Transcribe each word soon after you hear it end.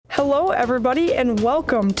Hello, everybody, and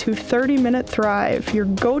welcome to 30 Minute Thrive, your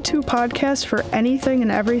go-to podcast for anything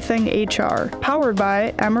and everything HR, powered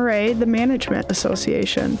by MRA, the Management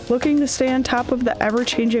Association. Looking to stay on top of the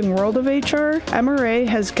ever-changing world of HR? MRA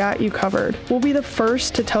has got you covered. We'll be the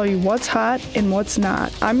first to tell you what's hot and what's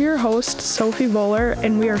not. I'm your host, Sophie Voller,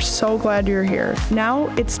 and we are so glad you're here. Now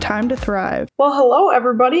it's time to thrive. Well, hello,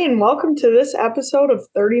 everybody, and welcome to this episode of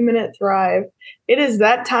 30 Minute Thrive. It is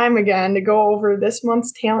that time again to go over this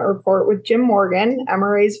month's talent report with Jim Morgan,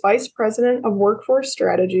 MRA's Vice President of Workforce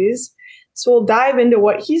Strategies. So we'll dive into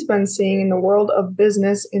what he's been seeing in the world of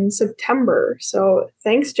business in September. So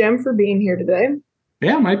thanks, Jim, for being here today.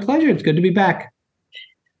 Yeah, my pleasure. It's good to be back.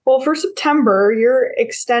 Well, for September, your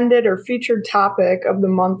extended or featured topic of the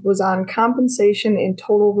month was on compensation and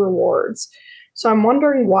total rewards. So I'm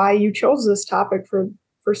wondering why you chose this topic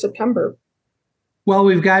for September. Well,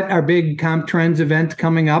 we've got our big Comp Trends event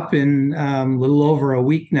coming up in a little over a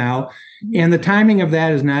week now. And the timing of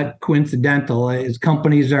that is not coincidental, as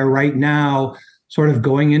companies are right now sort of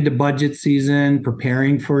going into budget season,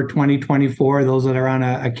 preparing for 2024, those that are on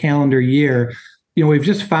a calendar year. You know, we've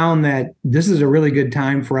just found that this is a really good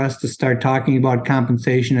time for us to start talking about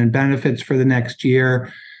compensation and benefits for the next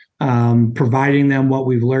year, providing them what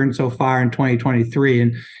we've learned so far in 2023.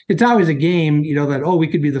 And it's always a game, you know, that, we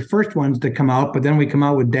could be the first ones to come out, but then we come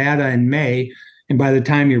out with data in May. And by the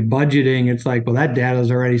time you're budgeting, it's like, well, that data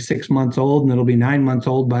is already 6 months old and it'll be 9 months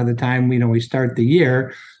old by the time, we start the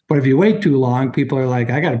year. But if you wait too long, people are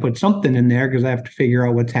like, I got to put something in there because I have to figure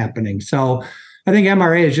out what's happening. So I think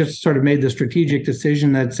MRA has just sort of made the strategic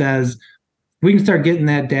decision that says, we can start getting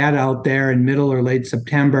that data out there in middle or late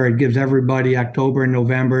September. It gives everybody October and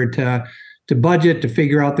November to budget, to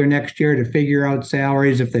figure out their next year, to figure out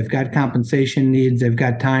salaries. If they've got compensation needs, they've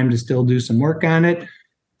got time to still do some work on it.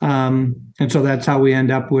 And so that's how we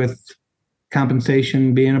end up with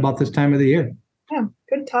compensation being about this time of the year. Yeah,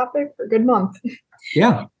 good topic for good month.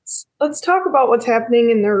 Yeah. Let's talk about what's happening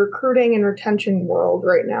in the recruiting and retention world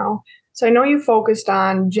right now. So I know you focused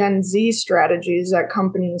on Gen Z strategies that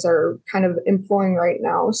companies are kind of employing right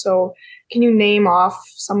now. So can you name off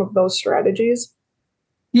some of those strategies?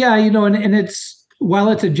 Yeah, and it's, while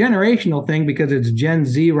it's a generational thing because it's Gen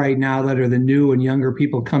Z right now that are the new and younger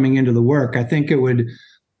people coming into the work, I think it would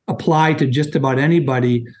apply to just about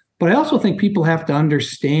anybody. But I also think people have to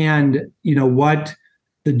understand, what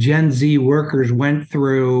the Gen Z workers went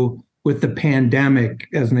through with the pandemic,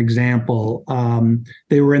 as an example.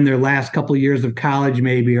 They were in their last couple of years of college,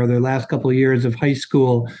 maybe, or their last couple of years of high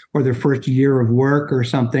school, or their first year of work or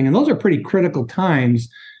something. And those are pretty critical times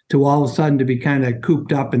to all of a sudden to be kind of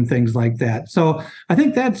cooped up and things like that. So I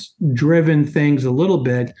think that's driven things a little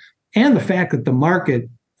bit. And the fact that the market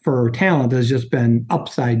for talent has just been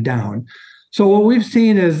upside down. So what we've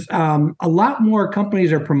seen is a lot more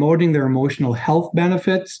companies are promoting their emotional health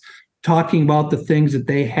benefits, talking about the things that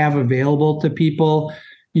they have available to people.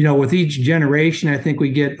 With each generation, I think we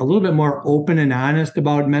get a little bit more open and honest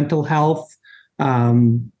about mental health.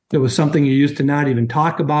 It was something you used to not even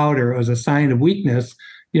talk about, or it was a sign of weakness.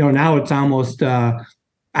 Now it's almost,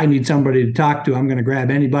 I need somebody to talk to. I'm going to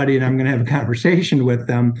grab anybody and I'm going to have a conversation with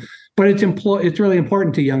them. But it's really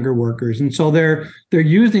important to younger workers. And so they're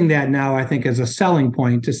using that now, I think, as a selling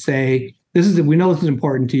point to say, we know this is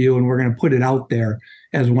important to you, and we're going to put it out there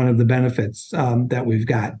as one of the benefits that we've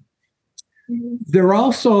got. Mm-hmm. They're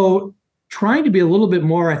also trying to be a little bit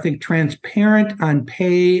more, I think, transparent on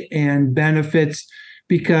pay and benefits,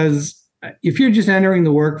 because if you're just entering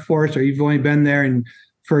the workforce, or you've only been there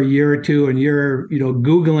for a year or two, and you're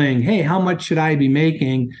Googling, hey, how much should I be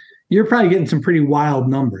making? You're probably getting some pretty wild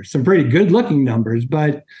numbers, some pretty good looking numbers,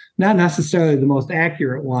 but not necessarily the most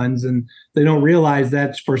accurate ones. And they don't realize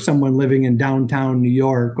that's for someone living in downtown New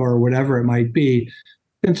York or whatever it might be.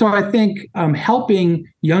 And so I think helping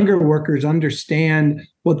younger workers understand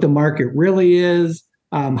what the market really is,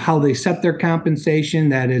 how they set their compensation,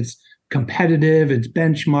 that it's competitive, it's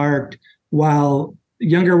benchmarked, while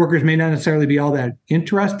younger workers may not necessarily be all that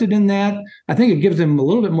interested in that. I think it gives them a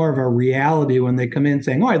little bit more of a reality when they come in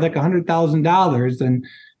saying, I'd like $100,000. And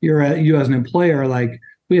you as an employer, like,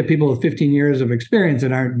 we have people with 15 years of experience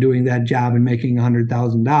that aren't doing that job and making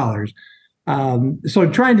 $100,000. So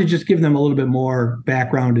trying to just give them a little bit more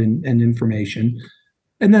background and information.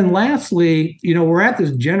 And then lastly, we're at this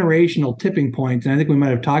generational tipping point. And I think we might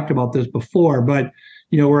have talked about this before, but,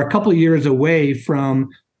 we're a couple of years away from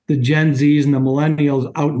the Gen Zs and the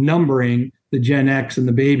millennials outnumbering the Gen X and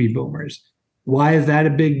the baby boomers. Why is that a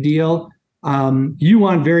big deal? You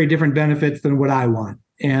want very different benefits than what I want.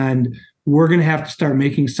 And we're going to have to start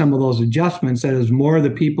making some of those adjustments. That is, more of the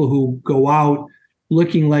people who go out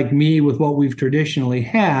looking like me with what we've traditionally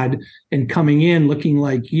had and coming in looking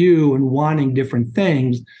like you and wanting different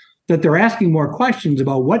things, that they're asking more questions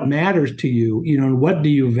about what matters to you, and what do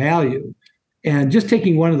you value. And just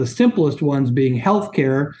taking one of the simplest ones being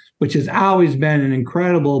healthcare, which has always been an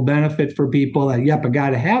incredible benefit for people that, yep, I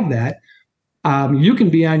got to have that. You can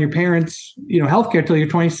be on your parents', healthcare till you're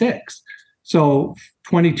 26. So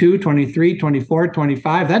 22, 23, 24,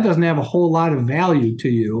 25, that doesn't have a whole lot of value to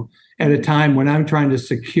you at a time when I'm trying to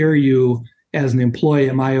secure you as an employee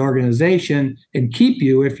at my organization and keep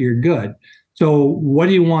you if you're good. So what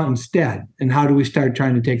do you want instead? And how do we start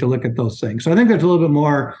trying to take a look at those things? So I think there's a little bit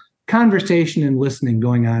more conversation and listening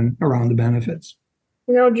going on around the benefits.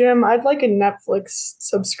 Jim, I'd like a Netflix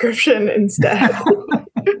subscription instead.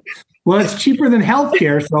 Well, it's cheaper than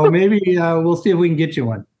healthcare, so maybe we'll see if we can get you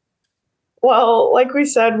one. Well, like we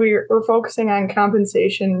said, we're focusing on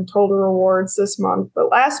compensation and total rewards this month. But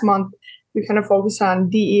last month, we kind of focused on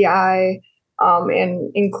DEI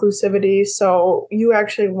and inclusivity. So you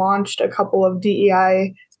actually launched a couple of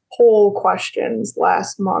DEI poll questions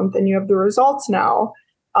last month, and you have the results now.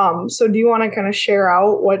 So do you want to kind of share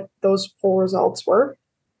out what those poll results were?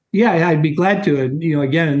 Yeah, I'd be glad to.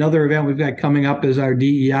 Again, another event we've got coming up is our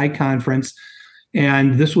DEI conference.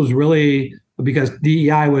 And this was really because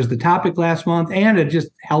DEI was the topic last month, and it just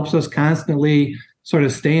helps us constantly sort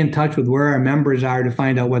of stay in touch with where our members are to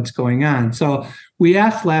find out what's going on. So we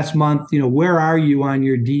asked last month, where are you on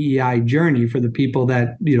your DEI journey for the people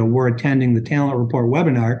that, were attending the Talent Report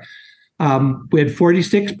webinar. We had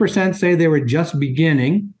 46% say they were just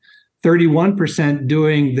beginning, 31%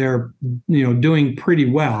 doing pretty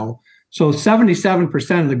well. So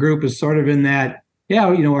 77% of the group is sort of in that,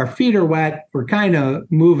 our feet are wet, we're kind of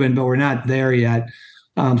moving, but we're not there yet.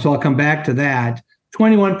 So I'll come back to that.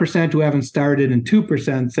 21% who haven't started and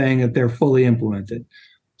 2% saying that they're fully implemented.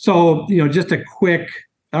 So, just a quick,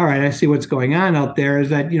 all right, I see what's going on out there is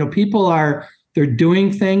that, people they're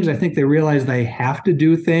doing things. I think they realize they have to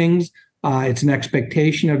do things. It's an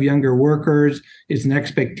expectation of younger workers. It's an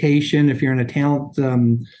expectation if you're in a talent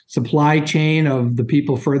supply chain of the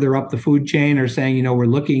people further up the food chain are saying, we're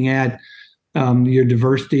looking at your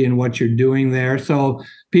diversity and what you're doing there. So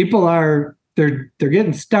people they're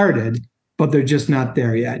getting started, but they're just not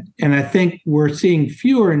there yet. And I think we're seeing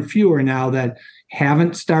fewer and fewer now that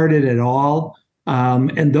haven't started at all.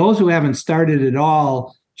 And those who haven't started at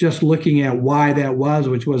all, just looking at why that was,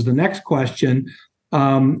 which was the next question,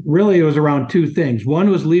 really it was around two things. One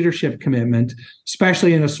was leadership commitment,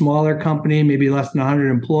 especially in a smaller company, maybe less than 100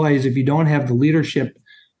 employees. If you don't have the leadership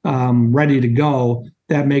ready to go,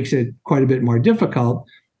 that makes it quite a bit more difficult.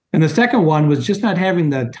 And the second one was just not having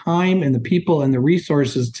the time and the people and the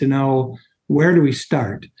resources to know where do we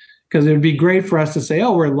start. Because it would be great for us to say,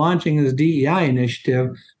 we're launching this DEI initiative,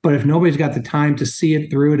 but if nobody's got the time to see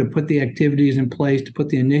it through, to put the activities in place, to put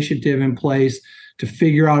the initiative in place, to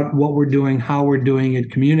figure out what we're doing, how we're doing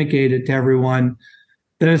it, communicate it to everyone,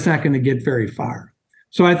 then it's not going to get very far.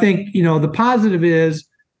 So I think, the positive is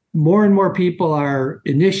more and more people are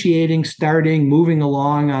initiating, starting, moving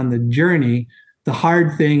along on the journey. The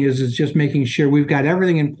hard thing is just making sure we've got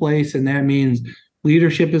everything in place, and that means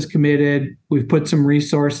leadership is committed. We've put some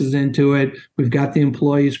resources into it. We've got the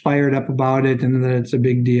employees fired up about it, and that it's a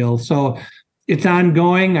big deal. So it's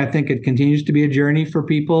ongoing. I think it continues to be a journey for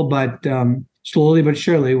people, but slowly but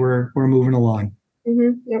surely we're moving along.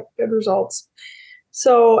 Mm-hmm. Yep, good results.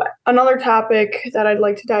 So another topic that I'd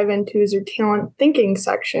like to dive into is your talent thinking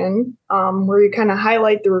section, where you kind of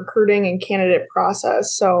highlight the recruiting and candidate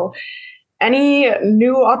process. So any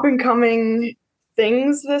new up and coming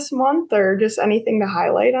things this month or just anything to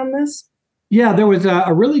highlight on this? Yeah, there was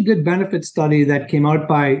a really good benefit study that came out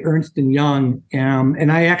by Ernst & Young,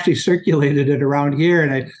 and I actually circulated it around here,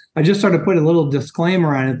 and I just sort of put a little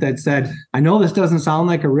disclaimer on it that said, I know this doesn't sound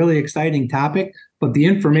like a really exciting topic, but the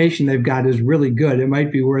information they've got is really good. It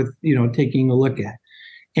might be worth, taking a look at.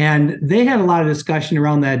 And they had a lot of discussion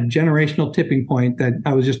around that generational tipping point that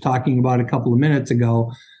I was just talking about a couple of minutes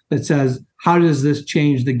ago that says, how does this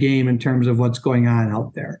change the game in terms of what's going on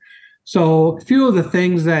out there? So a few of the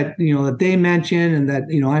things that, that they mention and that,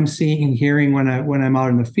 I'm seeing and hearing when I'm out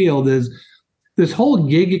in the field is this whole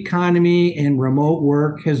gig economy and remote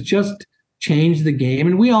work has just changed the game.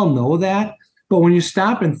 And we all know that. But when you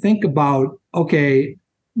stop and think about, okay,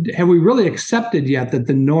 have we really accepted yet that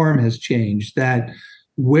the norm has changed, that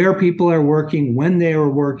where people are working, when they are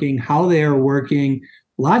working, how they are working,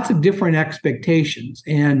 lots of different expectations,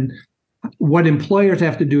 and what employers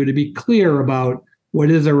have to do to be clear about what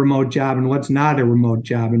is a remote job and what's not a remote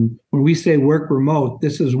job. And when we say work remote,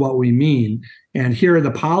 this is what we mean. And here are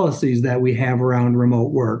the policies that we have around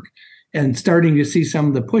remote work. and starting to see some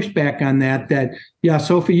of the pushback on that, yeah,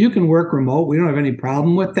 Sophie, you can work remote. We don't have any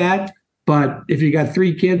problem with that. But if you got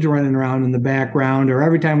 3 kids running around in the background, or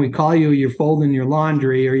every time we call you, you're folding your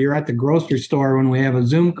laundry, or you're at the grocery store when we have a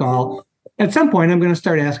Zoom call, at some point I'm going to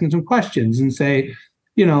start asking some questions and say,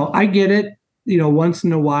 I get it, once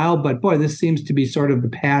in a while, but boy, this seems to be sort of the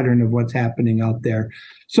pattern of what's happening out there.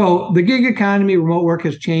 So the gig economy, remote work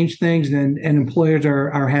has changed things, and employers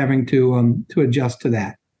are having to adjust to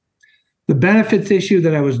that. The benefits issue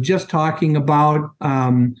that I was just talking about,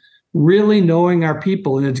 really knowing our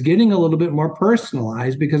people, and it's getting a little bit more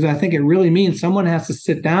personalized, because I think it really means someone has to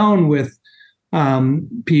sit down with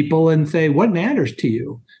people and say, what matters to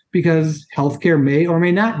you? Because healthcare may or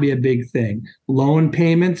may not be a big thing. Loan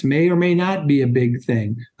payments may or may not be a big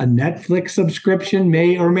thing. A Netflix subscription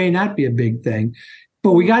may or may not be a big thing.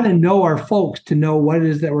 But we got to know our folks to know what it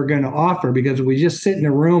is that we're going to offer, because if we just sit in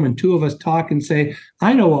a room and 2 of us talk and say,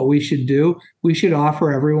 I know what we should do, we should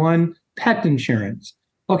offer everyone pet insurance.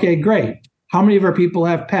 Okay, great. How many of our people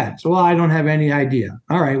have pets? Well, I don't have any idea.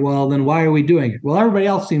 All right, well, then why are we doing it? Well, everybody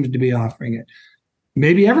else seems to be offering it.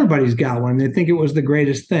 Maybe everybody's got one. They think it was the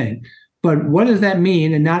greatest thing. But what does that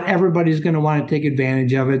mean? And not everybody's going to want to take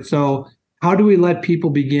advantage of it. So how do we let people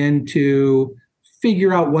begin to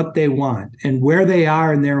figure out what they want and where they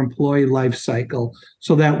are in their employee life cycle,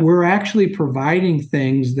 so that we're actually providing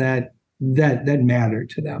things that matter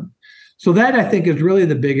to them? So that, I think, is really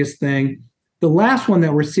the biggest thing. The last one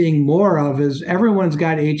that we're seeing more of is everyone's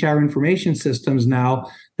got HR information systems now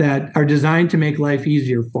that are designed to make life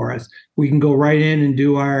easier for us. We can go right in and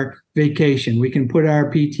do our vacation. We can put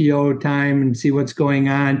our PTO time and see what's going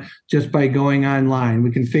on just by going online.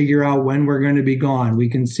 We can figure out when we're going to be gone. We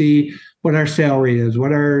can see what our salary is,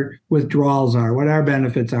 what our withdrawals are, what our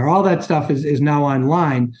benefits are. All that stuff is now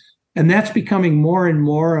online. And that's becoming more and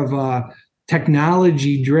more of a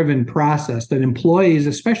technology-driven process that employees,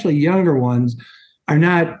 especially younger ones, are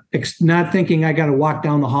not thinking, I got to walk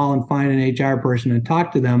down the hall and find an HR person and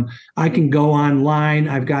talk to them. I can go online.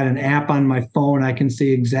 I've got an app on my phone. I can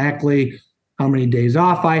see exactly how many days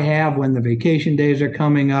off I have, when the vacation days are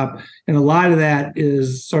coming up. And a lot of that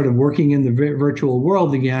is sort of working in the virtual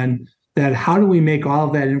world again, that how do we make all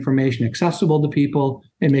of that information accessible to people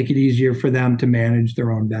and make it easier for them to manage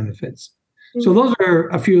their own benefits? Mm-hmm. So those are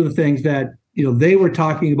a few of the things that they were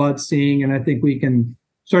talking about seeing, and I think we can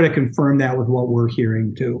sort of confirm that with what we're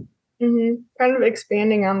hearing too. Mm-hmm. Kind of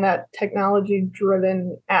expanding on that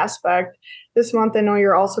technology-driven aspect. This month, I know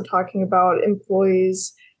you're also talking about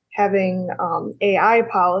employees having AI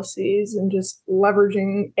policies and just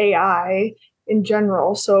leveraging AI in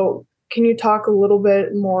general. So can you talk a little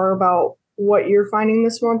bit more about what you're finding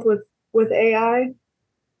this month with AI?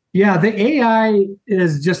 Yeah, the AI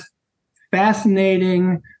is just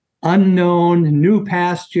fascinating, unknown, new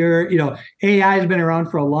pasture. AI has been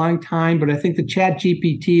around for a long time, but I think the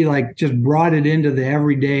ChatGPT just brought it into the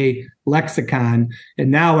everyday lexicon.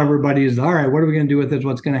 And now everybody is, all right, what are we going to do with this?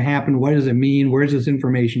 What's going to happen? What does it mean? Where's this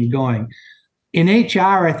information going? In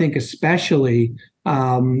HR, I think especially,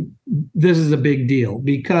 this is a big deal,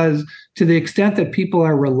 because to the extent that people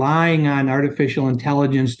are relying on artificial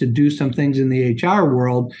intelligence to do some things in the HR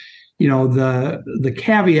world, the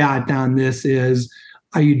caveat on this is,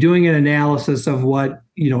 are you doing an analysis of what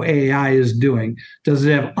AI is doing? Does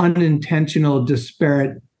it have unintentional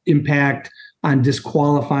disparate impact on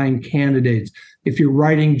disqualifying candidates? If you're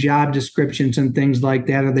writing job descriptions and things like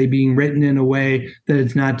that, are they being written in a way that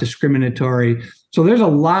it's not discriminatory? So there's a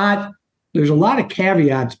lot of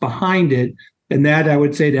caveats behind it. And that, I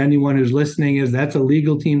would say to anyone who's listening, is that's a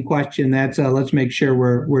legal team question. That's let's make sure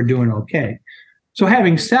we're doing okay. So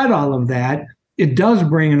having said all of that, it does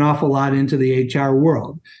bring an awful lot into the HR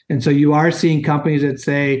world. And so you are seeing companies that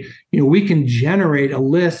say, we can generate a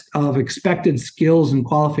list of expected skills and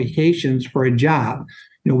qualifications for a job.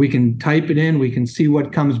 We can type it in, we can see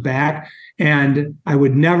what comes back. And I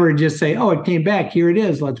would never just say, oh, it came back, here it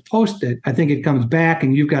is, let's post it. I think it comes back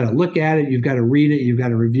and you've got to look at it, you've got to read it, you've got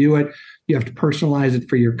to review it, you have to personalize it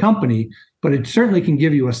for your company. But it certainly can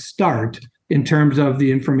give you a start in terms of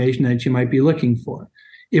the information that you might be looking for.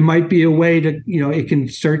 It might be a way to, it can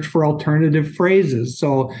search for alternative phrases.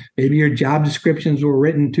 So maybe your job descriptions were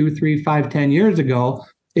written 2, 3, 5, 10 years ago.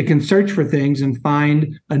 It can search for things and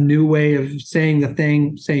find a new way of saying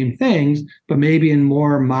the same things, but maybe in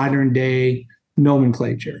more modern day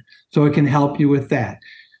nomenclature. So it can help you with that.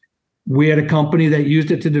 We had a company that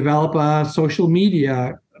used it to develop a social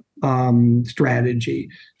media strategy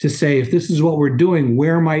to say, if this is what we're doing,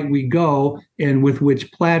 where might we go and with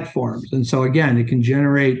which platforms? And so again, it can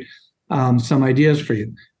generate some ideas for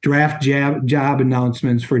you. Draft job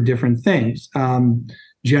announcements for different things.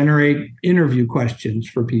 generate interview questions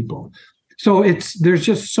for people. So there's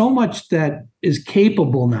just so much that is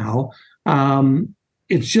capable now.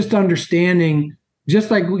 It's just understanding,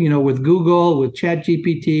 just like, with Google, with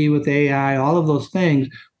ChatGPT, with AI, all of those things,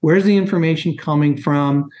 where's the information coming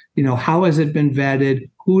from? How has it been vetted?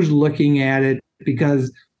 Who's looking at it?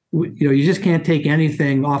 Because you just can't take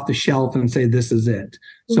anything off the shelf and say this is it.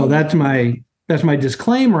 So that's my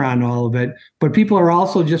disclaimer on all of it. But people are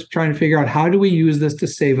also just trying to figure out, how do we use this to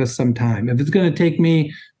save us some time? If it's going to take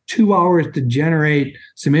me 2 hours to generate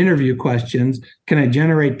some interview questions, can I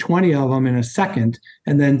generate 20 of them in a second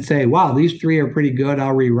and then say, wow, these 3 are pretty good,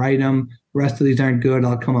 I'll rewrite them. The rest of these aren't good,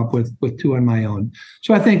 I'll come up with 2 on my own.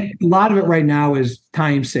 So I think a lot of it right now is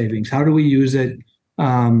time savings. How do we use it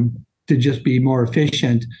to just be more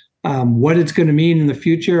efficient? What it's going to mean in the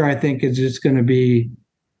future, I think, is just going to be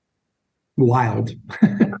wild.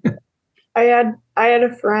 I had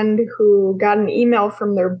a friend who got an email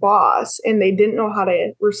from their boss and they didn't know how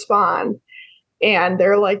to respond. And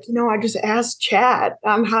they're like, I just asked chat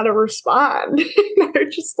on how to respond. They're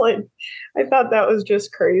just like, I thought that was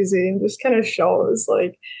just crazy, and just kind of shows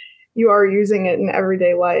like you are using it in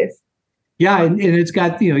everyday life. Yeah, and it's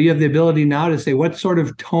got, you have the ability now to say, what sort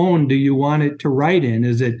of tone do you want it to write in?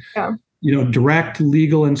 Is it, direct,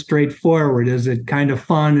 legal, and straightforward? Is it kind of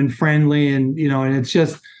fun and friendly? And, and it's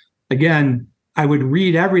just, again, I would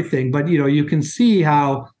read everything, but, you can see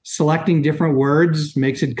how selecting different words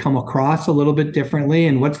makes it come across a little bit differently.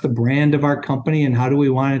 And what's the brand of our company and how do we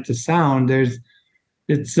want it to sound?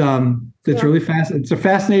 It's really fast. It's a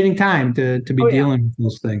fascinating time to be dealing with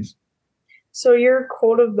those things. So your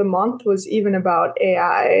quote of the month was even about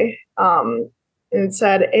AI. And it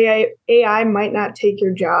said, AI might not take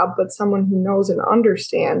your job, but someone who knows and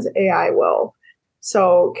understands AI will.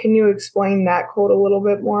 So can you explain that quote a little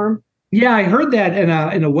bit more? Yeah, I heard that in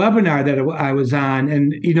a webinar that I was on,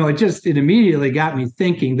 and it immediately got me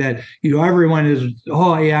thinking that everyone is,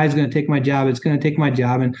 AI is going to take my job. It's going to take my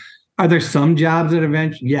job. And are there some jobs that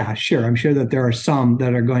eventually? Yeah, sure. I'm sure that there are some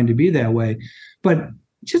that are going to be that way, but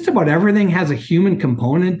just about everything has a human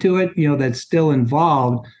component to it, that's still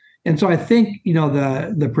involved. And so I think,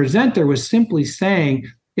 the presenter was simply saying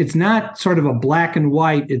it's not sort of a black and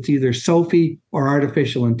white, it's either Sophie or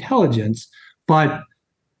artificial intelligence. But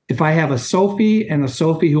if I have a Sophie and a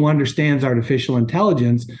Sophie who understands artificial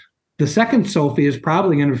intelligence, the second Sophie is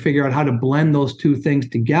probably going to figure out how to blend those two things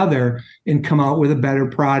together and come out with a better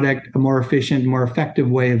product, a more efficient, more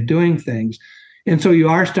effective way of doing things. And so you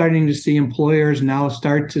are starting to see employers now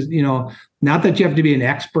start to, not that you have to be an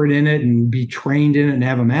expert in it and be trained in it and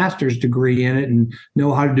have a master's degree in it and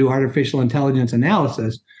know how to do artificial intelligence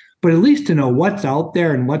analysis, but at least to know what's out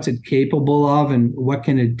there and what's it capable of and what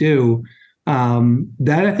can it do.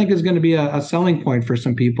 That I think is going to be a selling point for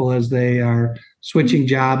some people as they are switching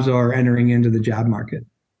jobs or entering into the job market.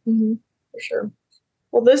 Mm-hmm. For sure.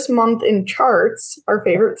 Well, this month in charts, our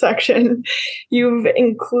favorite section, you've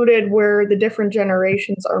included where the different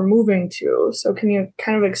generations are moving to. So can you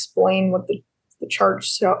kind of explain what the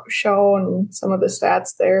charts show and some of the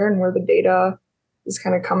stats there and where the data is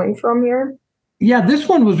kind of coming from here? Yeah, this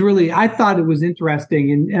one was I thought it was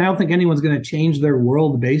interesting. And I don't think anyone's going to change their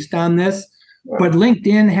world based on this. Yeah. But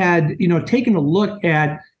LinkedIn had, taken a look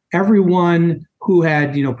at everyone who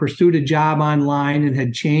had, pursued a job online and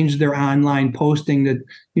had changed their online posting that,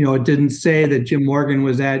 it didn't say that Jim Morgan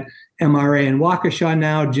was at MRA in Waukesha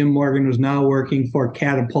now. Jim Morgan was now working for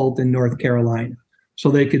Catapult in North Carolina. So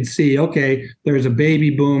they could see, okay, there's a baby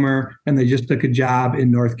boomer and they just took a job in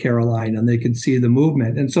North Carolina, and they could see the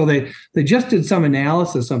movement. And so they just did some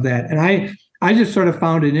analysis of that. And I just sort of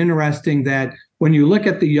found it interesting that when you look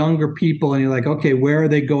at the younger people and you're like, okay, where are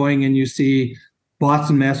they going? And you see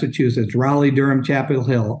Boston, Massachusetts, Raleigh, Durham, Chapel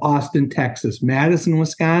Hill, Austin, Texas, Madison,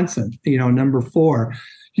 Wisconsin, number 4.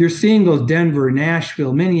 You're seeing those Denver,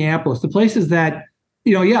 Nashville, Minneapolis, the places that,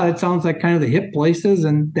 it sounds like kind of the hip places,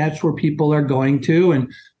 and that's where people are going to.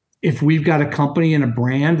 And if we've got a company and a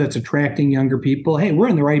brand that's attracting younger people, hey, we're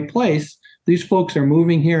in the right place. These folks are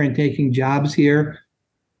moving here and taking jobs here.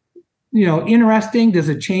 Interesting. Does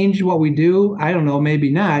it change what we do? I don't know,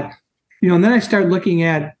 maybe not. And then I start looking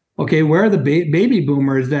at, okay, where are the baby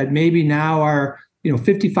boomers that maybe now are,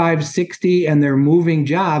 55, 60, and they're moving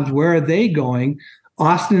jobs? Where are they going?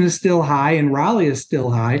 Austin is still high and Raleigh is still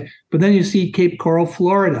high. But then you see Cape Coral,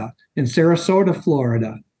 Florida, and Sarasota,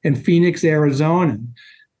 Florida, and Phoenix, Arizona.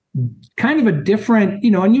 Kind of a different,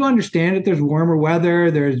 and you understand that there's warmer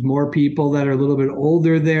weather. There's more people that are a little bit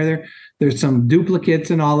older there. There's some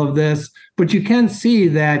duplicates in all of this. But you can see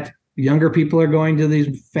that, Younger people are going to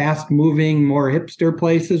these fast-moving, more hipster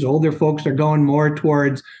places. Older folks are going more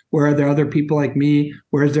towards where are there other people like me?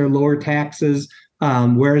 Where's there lower taxes?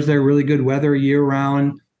 Where is there really good weather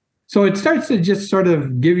year-round? So it starts to just sort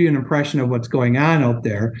of give you an impression of what's going on out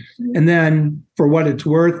there. And then for what it's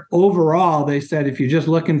worth, overall, they said if you're just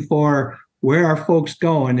looking for where are folks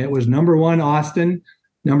going, it was number 1, Austin,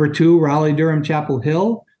 number 2, Raleigh, Durham, Chapel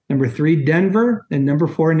Hill, number 3, Denver, and number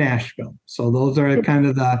 4, Nashville. So those are kind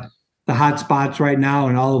of the hot spots right now,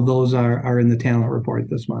 and all of those are in the talent report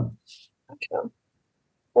this month. Gotcha.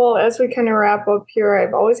 Well, as we kind of wrap up here,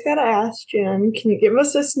 I've always got to ask Jim, can you give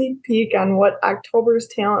us a sneak peek on what October's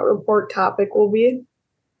talent report topic will be?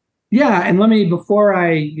 Yeah, and let me, before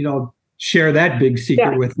I, share that big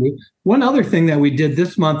secret with you, one other thing that we did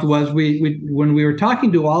this month was we when we were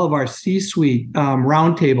talking to all of our C-suite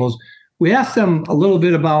roundtables, we asked them a little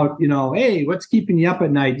bit about, hey, what's keeping you up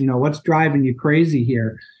at night? What's driving you crazy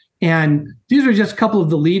here? And these are just a couple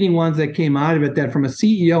of the leading ones that came out of it that from a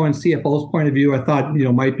CEO and CFO's point of view, I thought,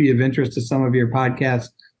 might be of interest to some of your podcast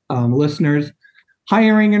listeners.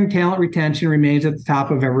 Hiring and talent retention remains at the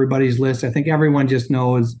top of everybody's list. I think everyone just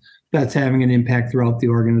knows that's having an impact throughout the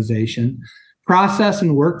organization. Process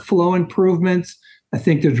and workflow improvements. I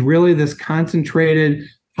think there's really this concentrated,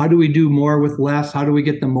 how do we do more with less? How do we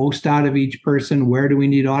get the most out of each person? Where do we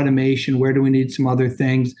need automation? Where do we need some other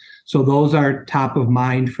things? So those are top of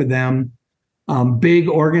mind for them. Big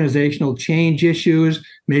organizational change issues.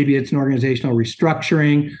 Maybe it's an organizational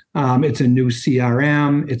restructuring. It's a new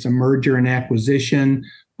CRM. It's a merger and acquisition.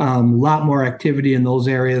 A lot more activity in those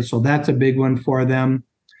areas. So that's a big one for them.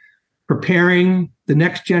 Preparing the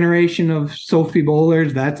next generation of Sophie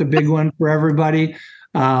Bowlers. That's a big one for everybody.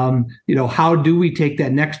 How do we take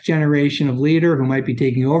that next generation of leader who might be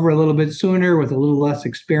taking over a little bit sooner with a little less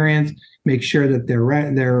experience, make sure that they're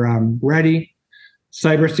ready.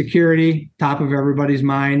 Cybersecurity, top of everybody's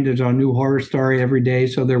mind. There's a new horror story every day,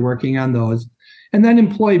 so they're working on those. And then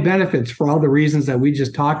employee benefits for all the reasons that we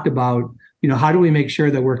just talked about. How do we make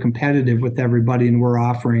sure that we're competitive with everybody and we're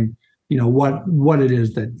offering, what it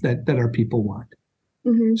is that our people want.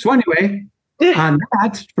 Mm-hmm. So anyway, on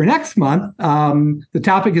that, for next month, the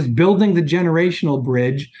topic is building the generational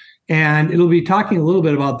bridge, and it'll be talking a little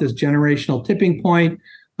bit about this generational tipping point.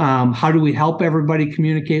 How do we help everybody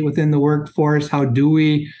communicate within the workforce? How do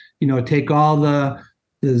we, take all the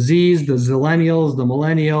Zs, the Zillennials, the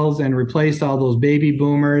Millennials, and replace all those baby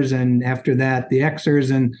boomers, and after that, the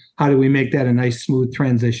Xers, and how do we make that a nice, smooth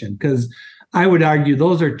transition? Because I would argue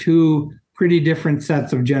those are two pretty different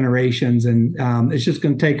sets of generations, and it's just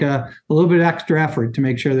going to take a little bit extra effort to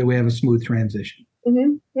make sure that we have a smooth transition.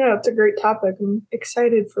 Mm-hmm. Yeah, it's a great topic. I'm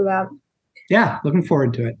excited for that. Yeah, looking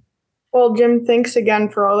forward to it. Well, Jim, thanks again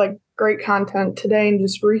for all that great content today and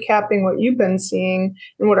just recapping what you've been seeing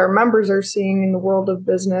and what our members are seeing in the world of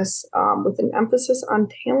business with an emphasis on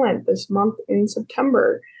talent this month in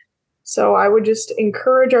September. So I would just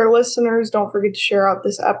encourage our listeners, don't forget to share out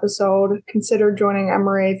this episode. Consider joining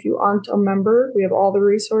MRA if you aren't a member. We have all the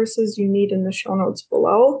resources you need in the show notes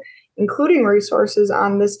below, including resources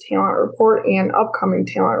on this talent report and upcoming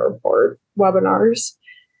talent report webinars.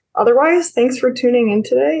 Otherwise, thanks for tuning in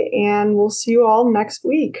today, and we'll see you all next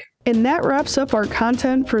week. And that wraps up our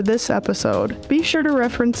content for this episode. Be sure to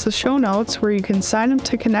reference the show notes where you can sign up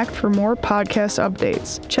to connect for more podcast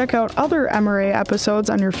updates. Check out other MRA episodes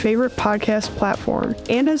on your favorite podcast platform.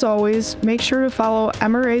 And as always, make sure to follow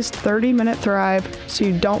MRA's 30-Minute Thrive so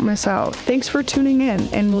you don't miss out. Thanks for tuning in,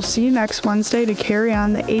 and we'll see you next Wednesday to carry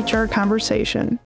on the HR conversation.